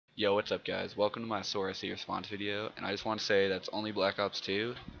Yo, what's up guys? Welcome to my SoaR response video, and I just want to say that's only Black Ops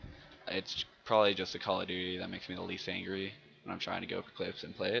 2. It's probably just a Call of Duty that makes me the least angry when I'm trying to go for clips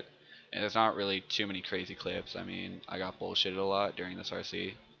and play it. And there's not really too many crazy clips. I mean, I got bullshitted a lot during this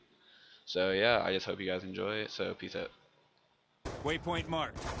RC. So yeah, I just hope you guys enjoy it, so peace out. Waypoint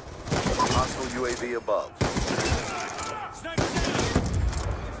marked. Hostile UAV above. Sniper down!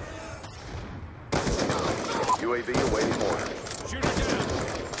 UAV awaiting orders. Shooter down!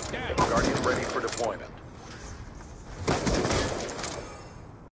 Down! Guardian ready for deployment.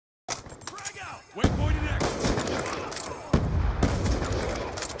 Frag out! Waypoint in action!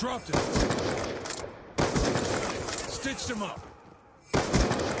 Dropped him. Stitched him up.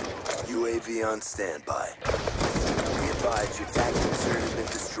 UAV on standby. Be advised your TAC insert has been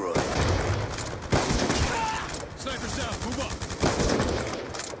destroyed. Sniper south, move up.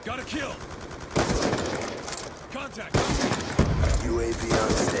 Got a kill. Contact. UAV on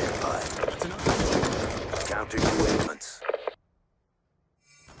standby. That's another kill. Counter UAVs.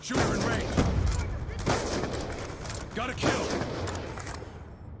 Shooter in range. Got a kill.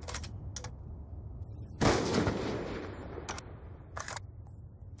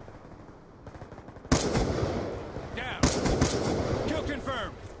 Down. Kill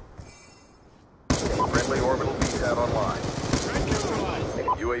confirmed. Friendly orbital VSAT online. Red neutralized.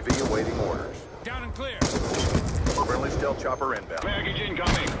 UAV awaiting orders. Down and clear. Friendly stealth chopper inbound. Baggage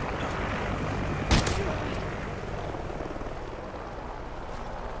incoming.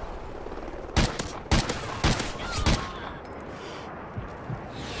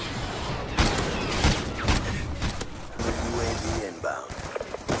 UAV inbound.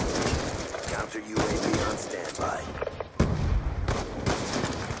 Counter UAV on standby.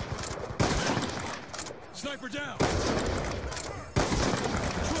 Sniper down.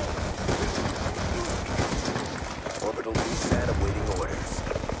 Orbital VSAT awaiting orders.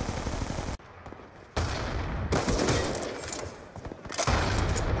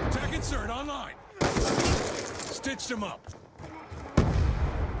 Attack insert online. Stitched him up.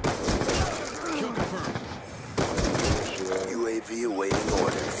 Kill confirmed. UAV awaiting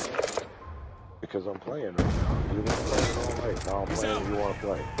orders. Because I'm playing right now. You want to play it all right. Now I'm He's playing, out. you want to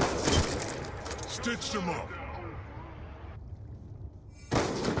play. Stitched him up.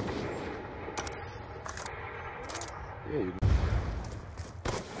 Yeah, you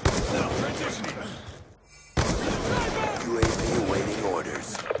Transitioning. UAV awaiting orders.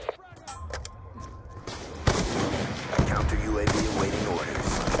 Counter UAV awaiting orders.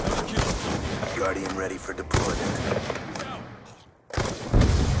 Kill. Guardian ready for deployment. He's out.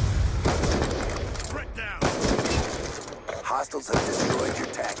 Threat down. Hostiles have destroyed your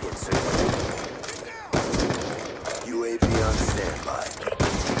TAC insert. UAV on standby.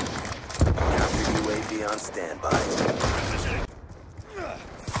 Counter UAV on standby.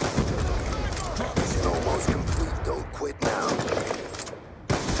 Mission almost complete. Don't quit now.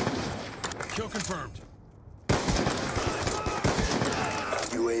 Kill confirmed.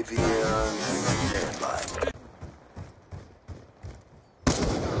 UAV on standby.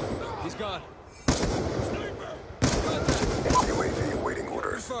 He's gone. UAV awaiting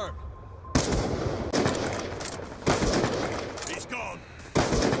orders. Confirmed. He's gone.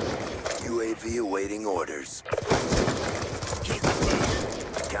 UAV awaiting orders. Kill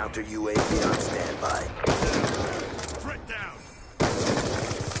confirmed. Counter UAV on standby. Threat down.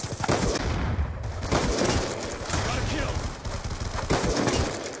 Got a kill.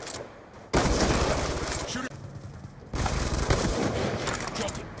 Shooter.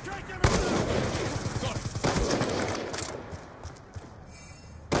 Dropped it. Got it.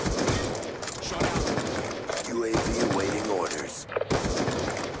 Shot out. UAV awaiting orders.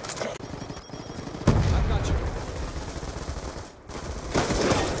 I've got you.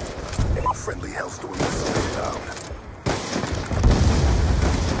 Friendly Hellstorm missile inbound.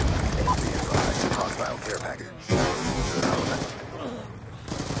 Be advised, hostile care package.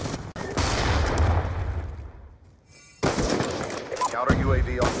 Counter UAV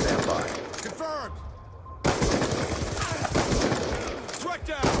on standby. Confirmed. Threat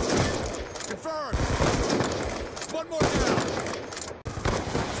down. Confirmed. One more down.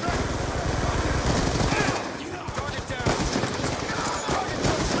 Target down.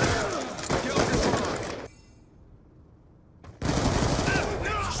 Kill confirmed.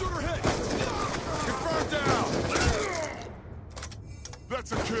 Shooter hit. Confirmed down.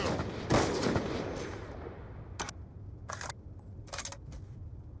 That's a kill.